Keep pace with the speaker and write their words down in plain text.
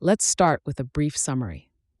Let's start with a brief summary.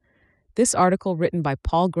 This article, written by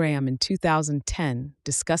Paul Graham in 2010,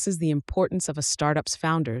 discusses the importance of a startup's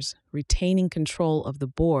founders retaining control of the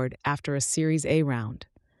board after a Series A round.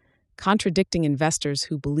 Contradicting investors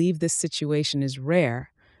who believe this situation is rare,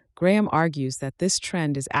 Graham argues that this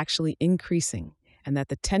trend is actually increasing and that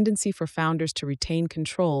the tendency for founders to retain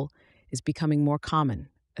control is becoming more common,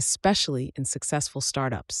 especially in successful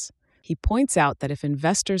startups. He points out that if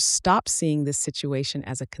investors stop seeing this situation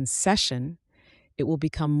as a concession, it will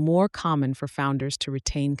become more common for founders to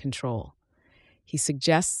retain control. He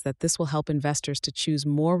suggests that this will help investors to choose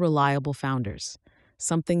more reliable founders,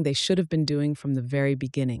 something they should have been doing from the very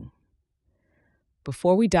beginning.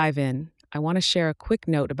 Before we dive in, I want to share a quick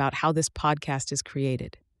note about how this podcast is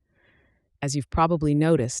created. As you've probably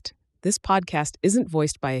noticed, this podcast isn't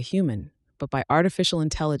voiced by a human, but by artificial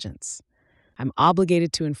intelligence. I'm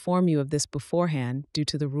obligated to inform you of this beforehand due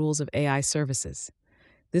to the rules of AI services.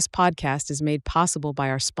 This podcast is made possible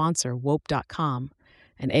by our sponsor, Wope.com,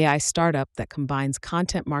 an AI startup that combines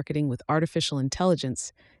content marketing with artificial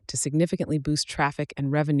intelligence to significantly boost traffic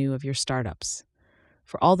and revenue of your startups.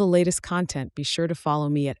 For all the latest content, be sure to follow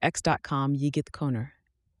me at x.com Yigit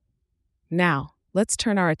Now, let's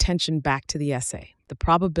turn our attention back to the essay, The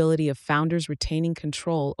Probability of Founders Retaining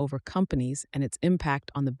Control Over Companies and Its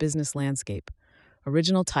Impact on the Business Landscape.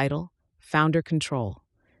 Original title, Founder Control.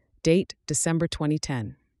 Date, December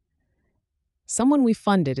 2010. Someone we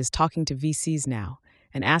funded is talking to VCs now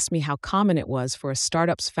and asked me how common it was for a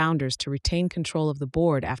startup's founders to retain control of the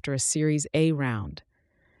board after a Series A round.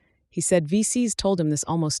 He said VCs told him this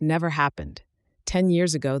almost never happened. 10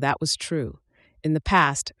 years ago, that was true. In the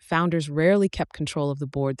past, founders rarely kept control of the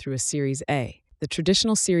board through a Series A. The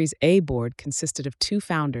traditional Series A board consisted of 2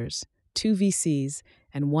 founders, 2 VCs,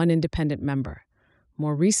 and 1 independent member.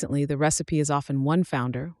 More recently, the recipe is often 1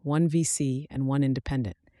 founder, 1 VC, and 1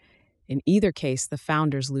 independent. In either case, the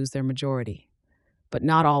founders lose their majority. But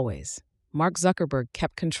not always. Mark Zuckerberg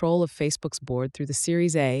kept control of Facebook's board through the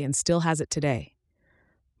Series A and still has it today.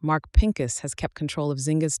 Mark Pincus has kept control of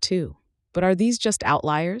Zynga's too. But are these just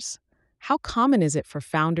outliers? How common is it for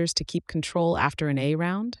founders to keep control after an A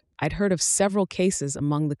round? I'd heard of several cases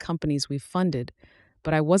among the companies we've funded,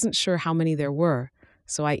 but I wasn't sure how many there were,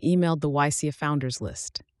 so I emailed the YC Founders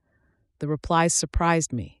list. The replies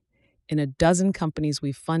surprised me. In a dozen companies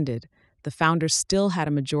we've funded, the founders still had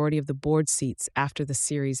a majority of the board seats after the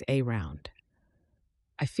Series A round.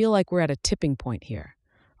 I feel like we're at a tipping point here.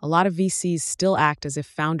 A lot of VCs still act as if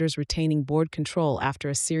founders retaining board control after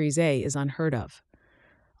a Series A is unheard of.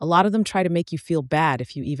 A lot of them try to make you feel bad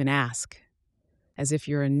if you even ask, as if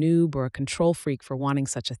you're a noob or a control freak for wanting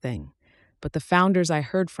such a thing. But the founders I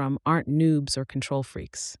heard from aren't noobs or control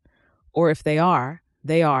freaks. Or if they are,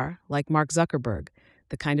 like Mark Zuckerberg,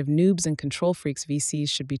 the kind of noobs and control freaks VCs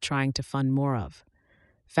should be trying to fund more of.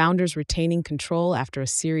 Founders retaining control after a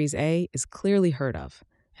Series A is clearly heard of,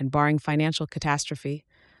 and barring financial catastrophe,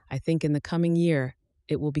 I think in the coming year,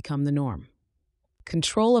 it will become the norm.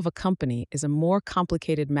 Control of a company is a more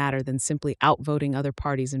complicated matter than simply outvoting other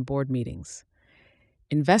parties in board meetings.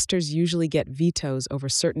 Investors usually get vetoes over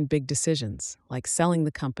certain big decisions, like selling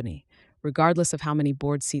the company, regardless of how many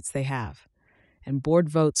board seats they have. And board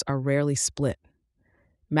votes are rarely split.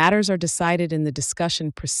 Matters are decided in the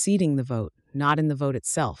discussion preceding the vote, not in the vote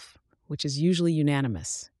itself, which is usually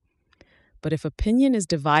unanimous. But if opinion is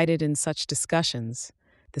divided in such discussions,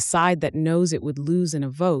 the side that knows it would lose in a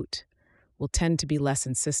vote will tend to be less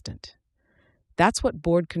insistent. That's what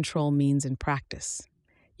board control means in practice.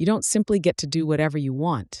 You don't simply get to do whatever you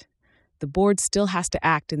want. The board still has to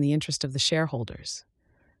act in the interest of the shareholders.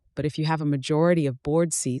 But if you have a majority of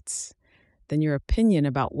board seats, then your opinion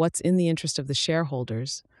about what's in the interest of the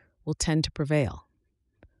shareholders will tend to prevail.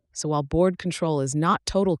 So while board control is not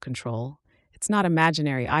total control, it's not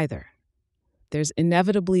imaginary either. There's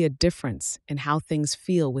inevitably a difference in how things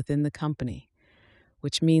feel within the company,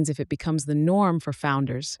 which means if it becomes the norm for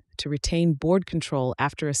founders to retain board control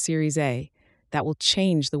after a Series A, that will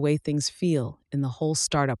change the way things feel in the whole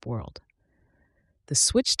startup world. The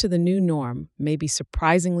switch to the new norm may be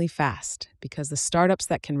surprisingly fast because the startups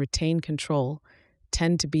that can retain control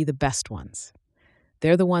tend to be the best ones.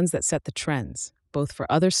 They're the ones that set the trends, both for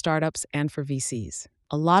other startups and for VCs.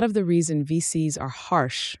 A lot of the reason VCs are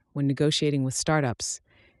harsh when negotiating with startups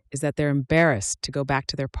is that they're embarrassed to go back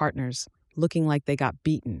to their partners looking like they got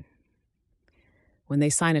beaten. When they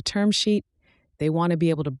sign a term sheet, they want to be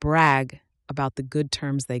able to brag about the good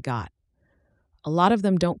terms they got. A lot of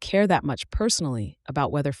them don't care that much personally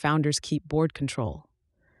about whether founders keep board control.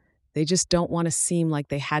 They just don't want to seem like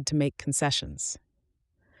they had to make concessions.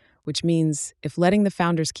 which means if letting the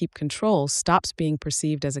founders keep control stops being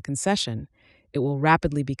perceived as a concession, it will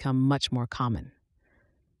rapidly become much more common.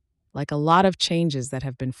 Like a lot of changes that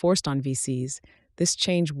have been forced on VCs, this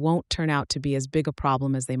change won't turn out to be as big a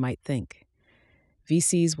problem as they might think.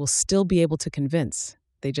 VCs will still be able to convince,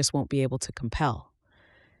 they just won't be able to compel.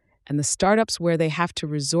 And the startups where they have to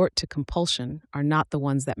resort to compulsion are not the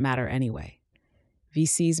ones that matter anyway.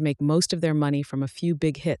 VCs make most of their money from a few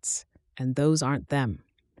big hits, and those aren't them.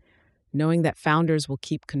 Knowing that founders will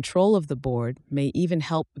keep control of the board may even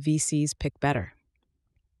help VCs pick better.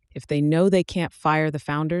 If they know they can't fire the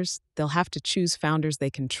founders, they'll have to choose founders they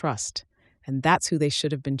can trust, and that's who they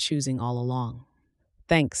should have been choosing all along.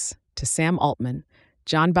 Thanks to Sam Altman,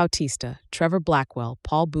 John Bautista, Trevor Blackwell,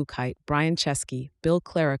 Paul Buchheit, Brian Chesky, Bill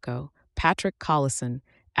Clerico, Patrick Collison,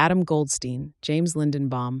 Adam Goldstein, James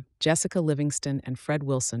Lindenbaum, Jessica Livingston, and Fred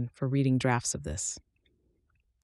Wilson for reading drafts of this.